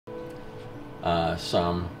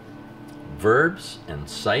some verbs and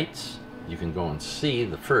sites. You can go and see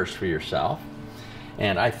the first for yourself.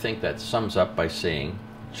 And I think that sums up by saying,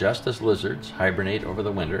 just as lizards hibernate over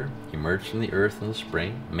the winter, emerge from the earth in the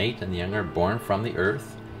spring, mate and the young are born from the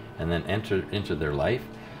earth, and then enter into their life,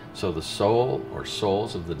 so the soul or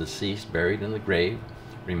souls of the deceased buried in the grave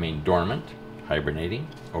remain dormant, hibernating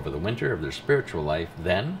over the winter of their spiritual life.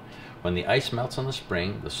 Then, when the ice melts in the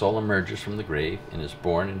spring, the soul emerges from the grave and is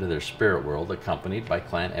born into their spirit world, accompanied by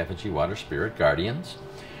clan effigy water spirit guardians,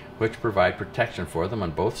 which provide protection for them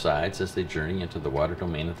on both sides as they journey into the water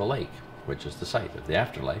domain of the lake, which is the site of the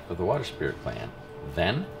afterlife of the water spirit clan.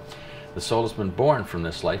 Then, the soul has been born from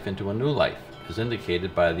this life into a new life, as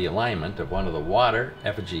indicated by the alignment of one of the water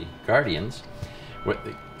effigy guardians with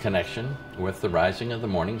the connection with the rising of the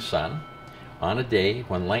morning sun on a day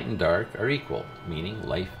when light and dark are equal, meaning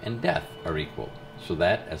life and death are equal, so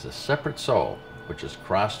that as a separate soul, which has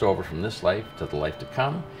crossed over from this life to the life to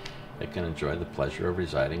come, it can enjoy the pleasure of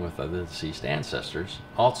residing with other deceased ancestors,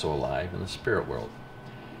 also alive in the spirit world.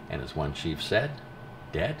 And as one chief said,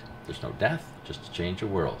 dead, there's no death, just a change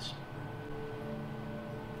of worlds.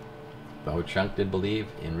 The Ho-Chunk did believe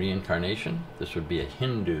in reincarnation. This would be a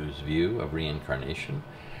Hindu's view of reincarnation,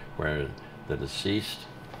 where the deceased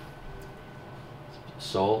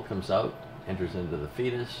soul comes out, enters into the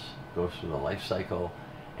fetus, goes through the life cycle,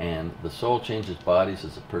 and the soul changes bodies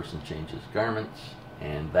as the person changes garments,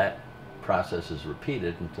 and that process is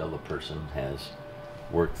repeated until the person has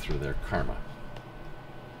worked through their karma.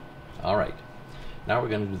 All right, now we're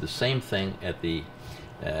going to do the same thing at the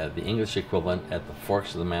English equivalent at the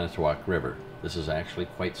forks of the Manitowoc River. This is actually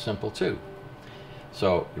quite simple too.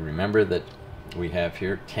 So you remember that we have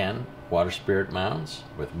here 10 water spirit mounds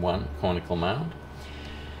with 1 conical mound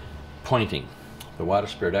pointing. The water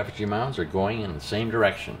spirit effigy mounds are going in the same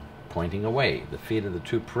direction, pointing away. The feet of the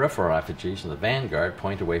 2 peripheral effigies in the vanguard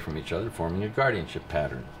point away from each other, forming a guardianship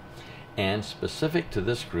pattern. And specific to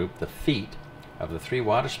this group, the feet of the 3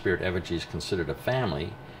 water spirit effigies considered a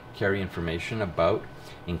family carry information about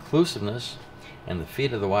inclusiveness, and the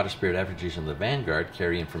feet of the water spirit effigies in the vanguard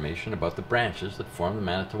carry information about the branches that form the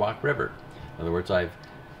Manitowoc River. In other words, I've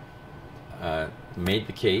made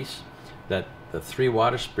the case that the 3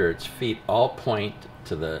 water spirits' feet all point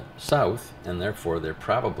to the south, and therefore they're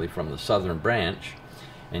probably from the southern branch,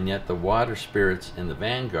 and yet the water spirits in the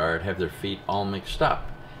vanguard have their feet all mixed up,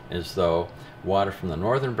 as though water from the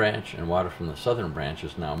northern branch and water from the southern branch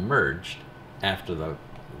is now merged after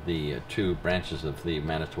the 2 branches of the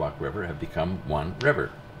Manitowoc River have become one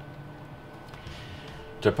river.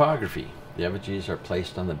 Typography. The effigies are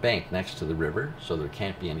placed on the bank next to the river, so there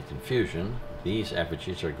can't be any confusion. These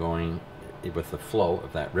effigies are going with the flow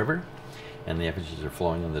of that river, and the effigies are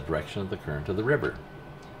flowing in the direction of the current of the river.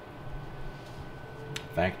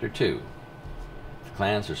 Factor 2. The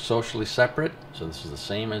clans are socially separate, so this is the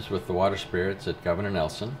same as with the water spirits at Governor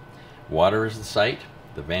Nelson. Water is the site.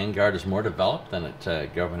 The vanguard is more developed than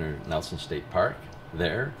at Governor Nelson State Park.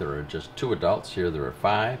 There are just 2 adults. Here there are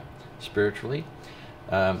 5 spiritually.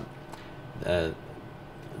 There's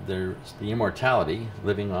the immortality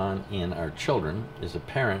living on in our children is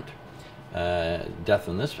apparent. Death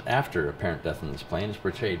in this, after apparent death in this plane, is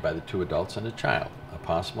portrayed by the 2 adults and a child. A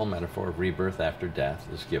possible metaphor of rebirth after death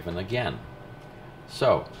is given again.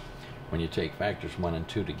 So, when you take factors 1 and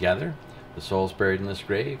 2 together, the souls buried in this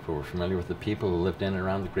grave, who were familiar with the people who lived in and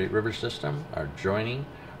around the Great River system, are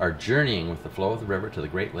journeying with the flow of the river to the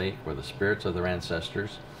Great Lake, where the spirits of their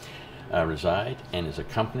ancestors reside, and is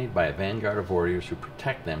accompanied by a vanguard of warriors who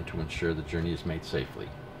protect them to ensure the journey is made safely.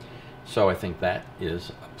 So I think that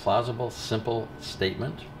is a plausible, simple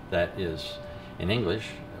statement that is, in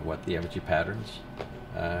English, what the effigy patterns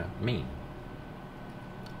mean.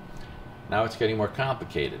 Now it's getting more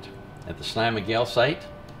complicated. At the Snai-McGill site,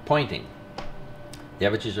 pointing. The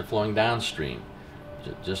effigies are flowing downstream,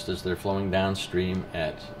 just as they're flowing downstream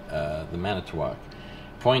at the Manitowoc.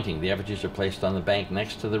 Pointing, the effigies are placed on the bank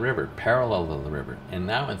next to the river, parallel to the river, and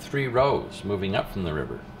now in 3 rows, moving up from the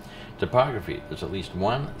river. Typography, there's at least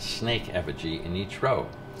 1 snake effigy in each row,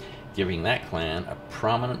 giving that clan a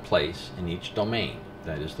prominent place in each domain.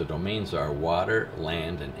 That is, the domains are water,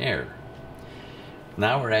 land, and air.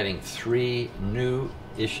 Now we're adding 3 new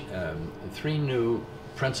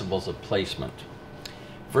principles of placement.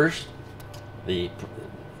 First, we're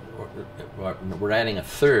adding a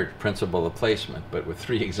 3rd principle of placement, but with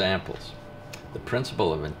 3 examples. The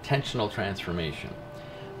principle of intentional transformation.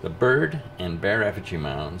 The bird and bear effigy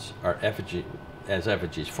mounds are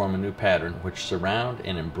effigies form a new pattern which surround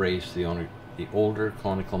and embrace the older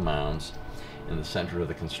conical mounds in the center of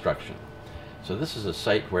the construction. So this is a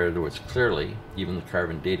site where there was clearly, even the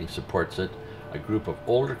carving dating supports it, a group of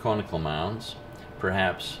older conical mounds,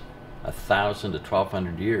 perhaps 1,000 to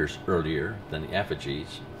 1,200 years earlier than the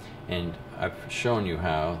effigies, and I've shown you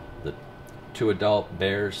how the two adult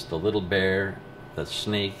bears, the little bear, the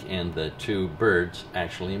snake, and the two birds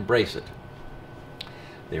actually embrace it.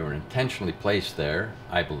 They were intentionally placed there,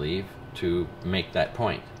 I believe, to make that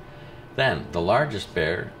point. Then, the largest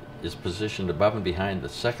bear is positioned above and behind the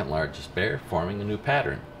second largest bear, forming a new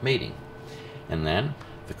pattern, mating. And then,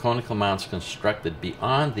 the conical mounds constructed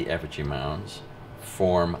beyond the effigy mounds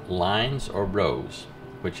form lines or rows,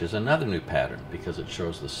 which is another new pattern because it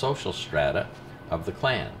shows the social strata of the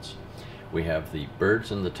clans. We have the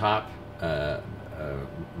birds in the top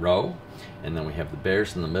row, and then we have the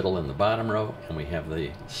bears in the middle and the bottom row, and we have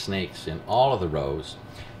the snakes in all of the rows.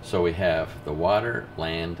 So we have the water,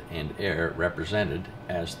 land, and air represented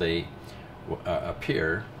as they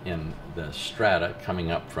appear in the strata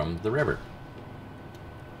coming up from the river.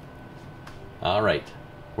 All right,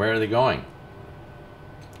 where are they going?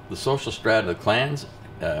 The social strata of the clans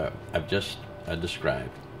I've just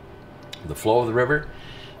described. The flow of the river,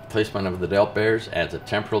 placement of the adult bears adds a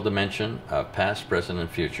temporal dimension of past, present, and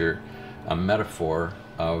future, a metaphor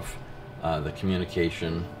of the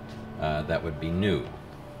communication that would be new.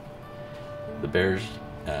 The bears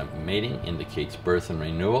mating indicates birth and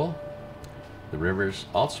renewal. The river's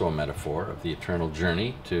also a metaphor of the eternal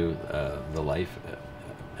journey to the life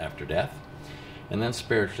after death. And then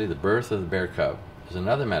spiritually, the birth of the bear cub is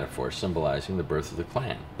another metaphor symbolizing the birth of the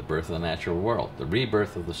clan, the birth of the natural world, the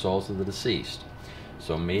rebirth of the souls of the deceased.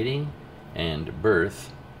 So mating and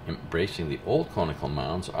birth, embracing the old conical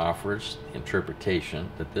mounds, offers interpretation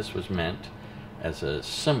that this was meant as a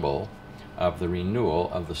symbol of the renewal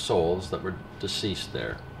of the souls that were deceased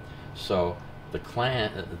there. So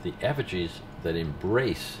the effigies that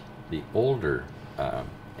embrace the older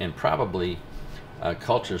and probably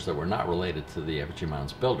cultures that were not related to the effigy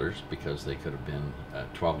mounds builders, because they could have been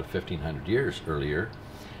 12 to 1,500 years earlier.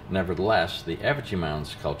 Nevertheless, the effigy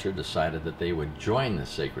mounds culture decided that they would join the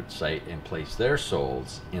sacred site and place their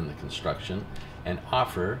souls in the construction and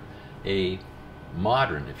offer a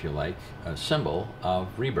modern, if you like, a symbol of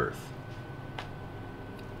rebirth.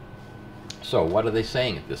 So what are they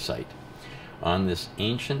saying at this site? On this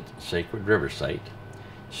ancient sacred river site,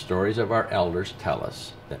 stories of our elders tell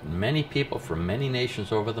us that many people from many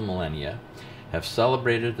nations over the millennia have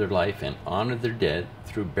celebrated their life and honored their dead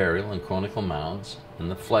through burial in conical mounds in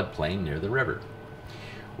the floodplain near the river.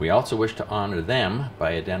 We also wish to honor them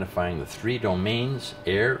by identifying the three domains,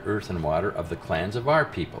 air, earth, and water, of the clans of our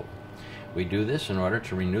people. We do this in order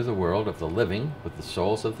to renew the world of the living with the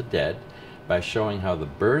souls of the dead by showing how the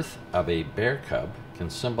birth of a bear cub can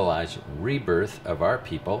symbolize rebirth of our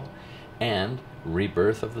people and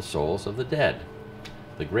rebirth of the souls of the dead.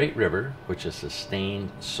 The great river, which has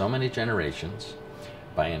sustained so many generations,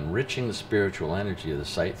 by enriching the spiritual energy of the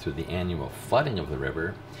site through the annual flooding of the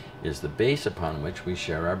river, is the base upon which we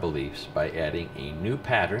share our beliefs by adding a new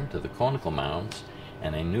pattern to the conical mounds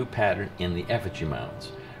and a new pattern in the effigy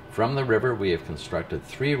mounds. From the river we have constructed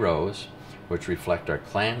 3 rows which reflect our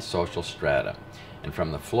clan social strata, and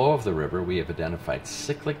from the flow of the river we have identified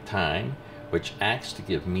cyclic time, which acts to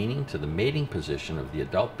give meaning to the mating position of the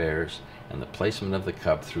adult bears and the placement of the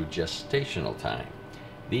cub through gestational time.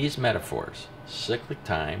 These metaphors, cyclic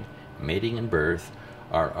time, mating, and birth,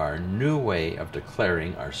 are our new way of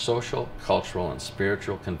declaring our social, cultural, and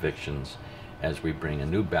spiritual convictions as we bring a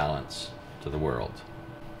new balance to the world.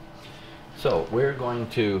 So we're going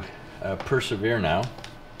to persevere now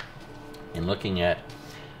in looking at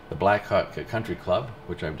the Black Hawk Country Club,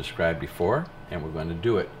 which I've described before, and we're going to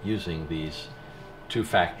do it using these 2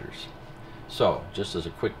 factors. So, just as a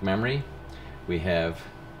quick memory, we have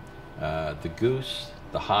the goose,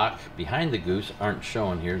 the hawk. Behind the goose aren't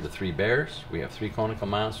shown here the 3 bears. We have 3 conical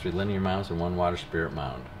mounds, 3 linear mounds, and 1 water spirit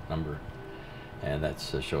mound number. And that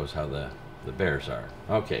shows how the bears are.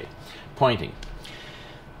 Okay, pointing.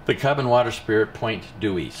 The cub and water spirit point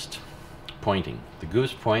due east. Pointing. The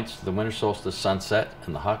goose points to the winter solstice sunset,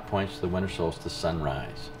 and the hawk points to the winter solstice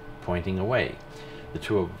sunrise. Pointing away. The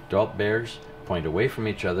 2 adult bears point away from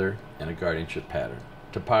each other in a guardianship pattern.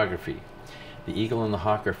 Topography. The eagle and the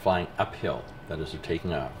hawk are flying uphill, that is, they're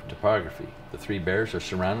taking off. Topography. The 3 bears are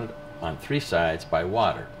surrounded on 3 sides by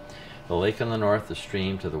water. The lake in the north, the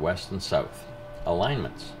stream to the west and south.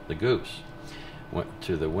 Alignments. The goose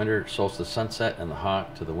to the winter solstice sunset, and the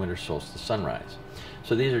hawk to the winter solstice sunrise.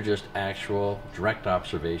 So these are just actual direct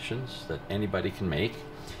observations that anybody can make.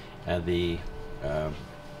 The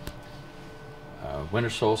winter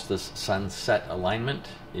solstice sunset alignment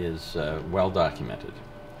is well documented.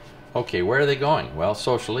 Okay, where are they going? Well,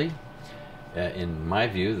 socially, In my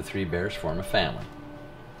view, the three bears form a family.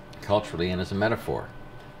 Culturally and as a metaphor,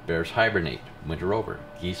 bears hibernate, winter over.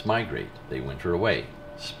 Geese migrate, they winter away.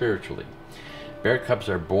 Spiritually, bear cubs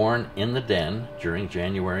are born in the den during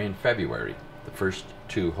January and February. The first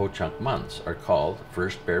two Ho-Chunk months are called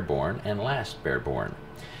first bear born and last bear born.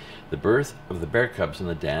 The birth of the bear cubs in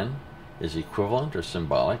the den is equivalent or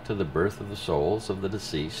symbolic to the birth of the souls of the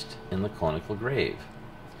deceased in the conical grave.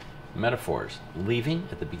 Metaphors: leaving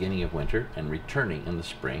at the beginning of winter and returning in the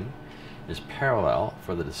spring is parallel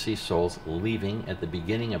for the deceased souls leaving at the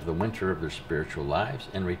beginning of the winter of their spiritual lives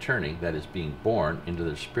and returning, that is, being born into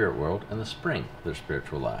their spirit world in the spring of their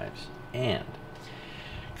spiritual lives. And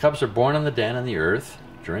cubs are born in the den in the earth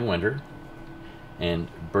during winter, and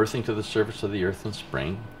birthing to the surface of the earth in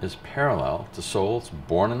spring is parallel to souls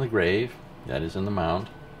born in the grave, that is, in the mound,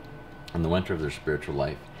 in the winter of their spiritual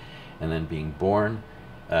life, and then being born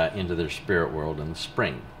into their spirit world in the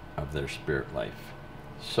spring of their spirit life.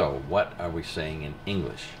 So, what are we saying in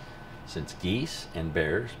English? Since geese and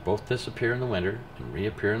bears both disappear in the winter and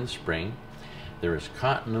reappear in the spring, there is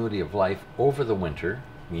continuity of life over the winter,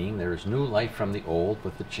 meaning there is new life from the old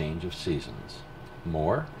with the change of seasons.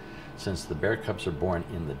 More, since the bear cubs are born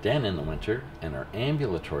in the den in the winter and are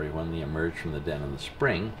ambulatory when they emerge from the den in the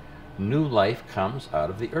spring, new life comes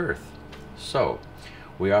out of the earth. So,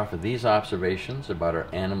 we offer these observations about our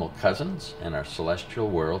animal cousins and our celestial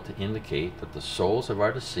world to indicate that the souls of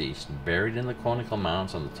our deceased, buried in the conical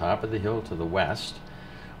mounds on the top of the hill to the west,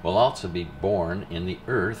 will also be born in the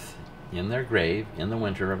earth, in their grave, in the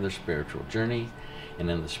winter of their spiritual journey,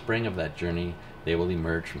 and in the spring of that journey, they will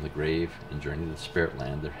emerge from the grave and journey to the spirit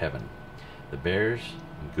land, their heaven. The bears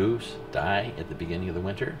and goose die at the beginning of the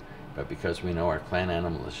winter, but because we know our clan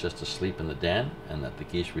animal is just asleep in the den and that the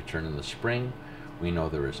geese return in the spring, we know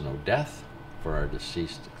there is no death for our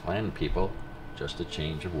deceased clan people, just a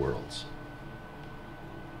change of worlds.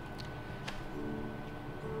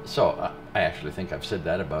 So I actually think I've said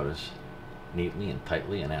that about as neatly and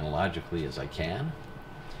tightly and analogically as I can.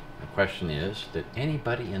 The question is, did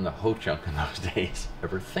anybody in the Ho-Chunk in those days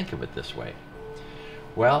ever think of it this way?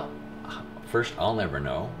 Well, first, I'll never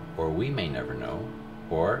know, or we may never know,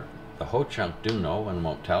 or the Ho-Chunk do know and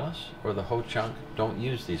won't tell us, or the Ho-Chunk don't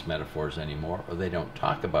use these metaphors anymore, or they don't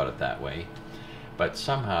talk about it that way. But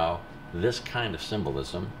somehow, this kind of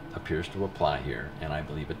symbolism appears to apply here, and I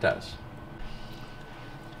believe it does.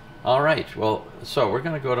 All right, well, so we're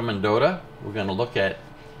going to go to Mendota. We're going to look at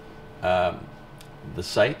the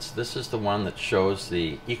sites. This is the one that shows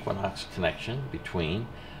the equinox connection between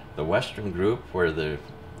the western group, where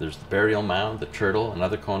there's the burial mound, the turtle, and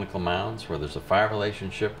other conical mounds, where there's a fire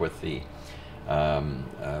relationship with the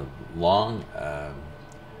long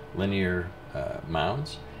linear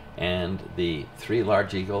mounds, and the three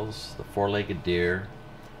large eagles, the four-legged deer,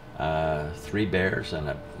 three bears, and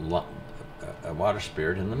a water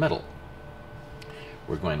spirit in the middle.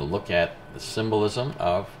 We're going to look at the symbolism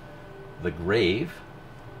of the grave,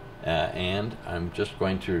 and I'm just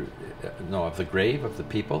going to, of the grave of the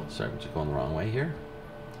people. Sorry, I'm just going the wrong way here.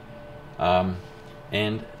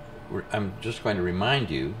 And I'm just going to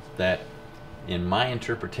remind you that in my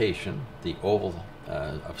interpretation, the oval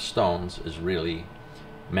of stones is really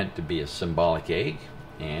meant to be a symbolic egg,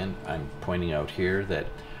 and I'm pointing out here that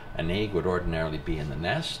an egg would ordinarily be in the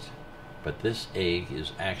nest, but this egg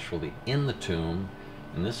is actually in the tomb,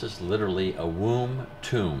 and this is literally a womb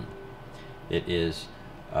tomb. It is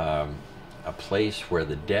a place where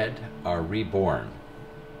the dead are reborn.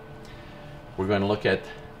 We're going to look at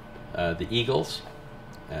the eagles,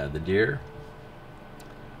 the deer,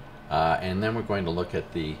 and then we're going to look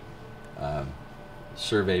at the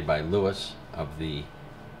survey by Lewis of the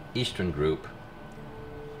eastern group.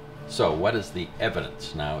 So what is the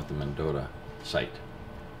evidence now at the Mendota site?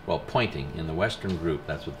 Well, pointing in the western group,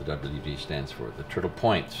 that's what the WG stands for. The turtle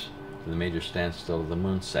points to the major standstill of the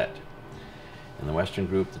moon set. In the western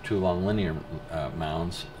group, the two long linear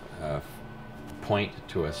mounds point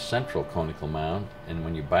to a central conical mound, and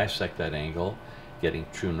when you bisect that angle, getting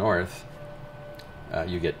true north,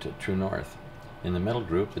 you get to true north. In the middle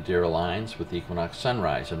group, the deer aligns with the equinox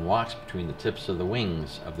sunrise and walks between the tips of the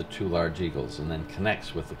wings of the two large eagles, and then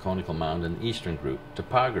connects with the conical mound in the eastern group.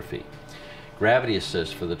 Topography. Gravity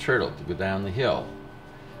assist for the turtle to go down the hill,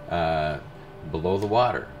 below the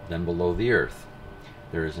water, then below the earth.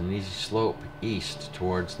 There is an easy slope east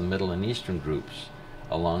towards the middle and eastern groups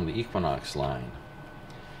along the equinox line.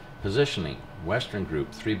 Positioning. Western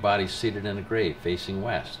group, three bodies seated in a grave facing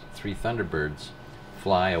west. Three thunderbirds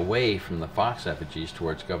fly away from the fox effigies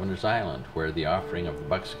towards Governor's Island, where the offering of the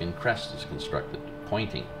buckskin crest is constructed,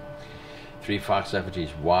 pointing. Three fox effigies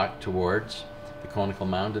walk towards The conical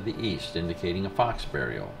mound to the east, indicating a fox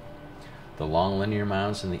burial. The long linear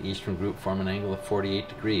mounds in the eastern group form an angle of 48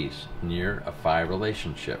 degrees, near a phi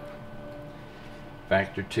relationship.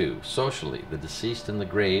 Factor 2. Socially, the deceased and the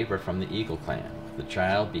grave are from the eagle clan, with the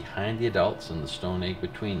child behind the adults and the stone egg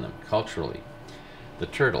between them. Culturally, the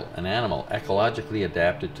turtle, an animal ecologically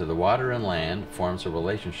adapted to the water and land, forms a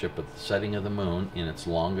relationship with the setting of the moon in its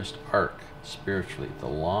longest arc. Spiritually, the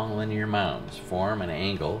long linear mounds form an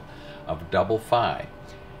angle of double phi.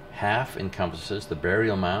 Half encompasses the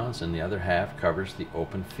burial mounds and the other half covers the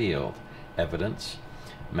open field. Evidence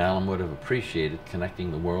Lapham would have appreciated connecting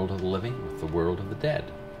the world of the living with the world of the dead.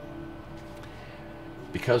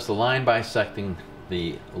 Because the line bisecting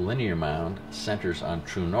the linear mound centers on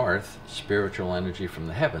true north, spiritual energy from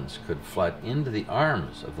the heavens could flood into the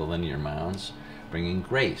arms of the linear mounds, bringing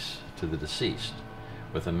grace to the deceased.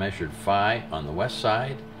 With a measured phi on the west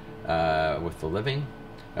side, with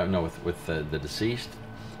the deceased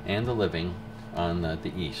and the living on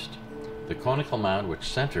the east. The conical mound, which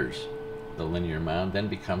centers the linear mound, then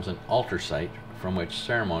becomes an altar site from which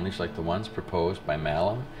ceremonies like the ones proposed by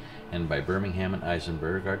Lapham and by Birmingham and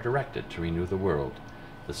Eisenberg are directed to renew the world.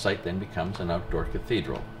 The site then becomes an outdoor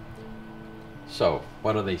cathedral. So,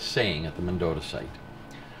 what are they saying at the Mendota site?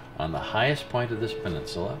 On the highest point of this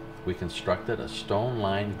peninsula, we constructed a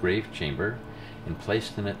stone-lined grave chamber and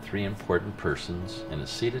placed in it 3 important persons in a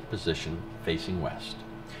seated position facing west.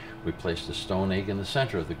 We placed a stone egg in the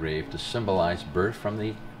center of the grave to symbolize birth from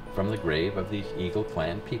the grave of the Eagle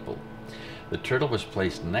Clan people. The turtle was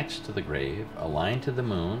placed next to the grave, aligned to the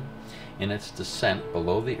moon in its descent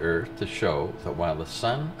below the earth, to show that while the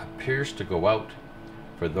sun appears to go out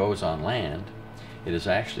for those on land, it is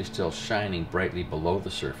actually still shining brightly below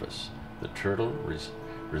the surface. The turtle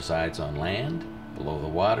resides on land, below the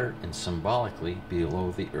water, and symbolically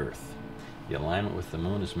below the earth. The alignment with the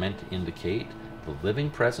moon is meant to indicate the living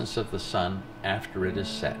presence of the sun after it is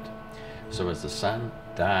set. So as the sun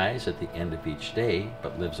dies at the end of each day,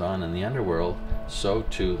 but lives on in the underworld, so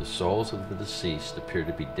too the souls of the deceased appear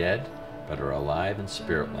to be dead, but are alive in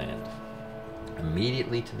spirit land.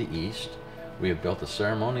 Immediately to the east, we have built a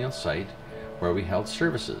ceremonial site where we held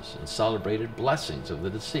services and celebrated blessings of the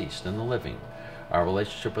deceased and the living. Our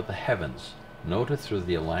relationship with the heavens, noted through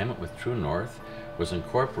the alignment with true north, was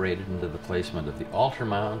incorporated into the placement of the altar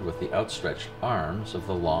mound with the outstretched arms of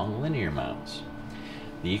the long linear mounds.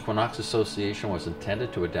 The Equinox Association was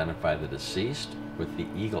intended to identify the deceased with the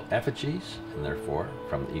eagle effigies, and therefore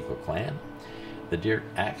from the Eagle Clan. The deer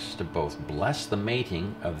acts to both bless the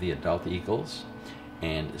mating of the adult eagles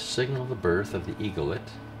and signal the birth of the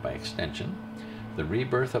eaglet, by extension, the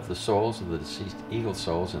rebirth of the souls of the deceased eagle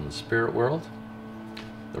souls in the spirit world.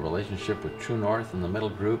 The relationship with True North and the middle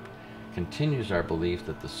group continues our belief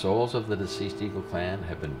that the souls of the deceased Eagle Clan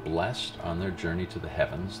have been blessed on their journey to the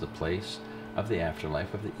heavens, the place of the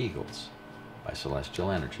afterlife of the eagles, by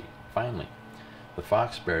celestial energy. Finally, the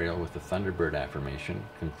fox burial with the Thunderbird affirmation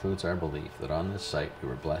concludes our belief that on this site we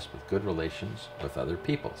were blessed with good relations with other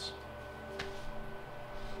peoples.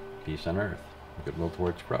 Peace on earth. Goodwill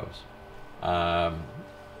towards crows.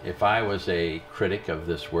 If I was a critic of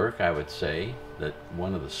this work, I would say that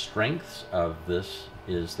one of the strengths of this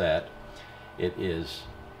is that it is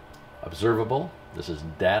observable. This is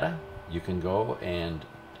data. You can go and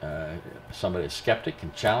somebody, a skeptic,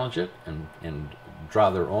 can challenge it and draw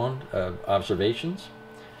their own observations.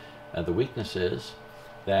 The weakness is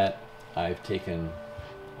that I've taken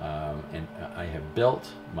and I have built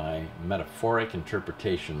my metaphoric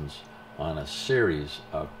interpretations on a series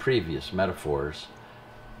of previous metaphors,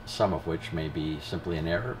 some of which may be simply an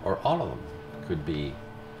error, or all of them could be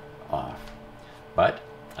off. But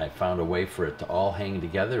I found a way for it to all hang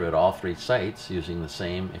together at all 3 sites using the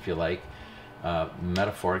same, if you like,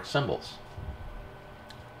 metaphoric symbols.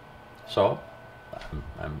 So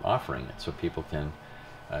I'm offering it so people can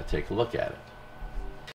take a look at it.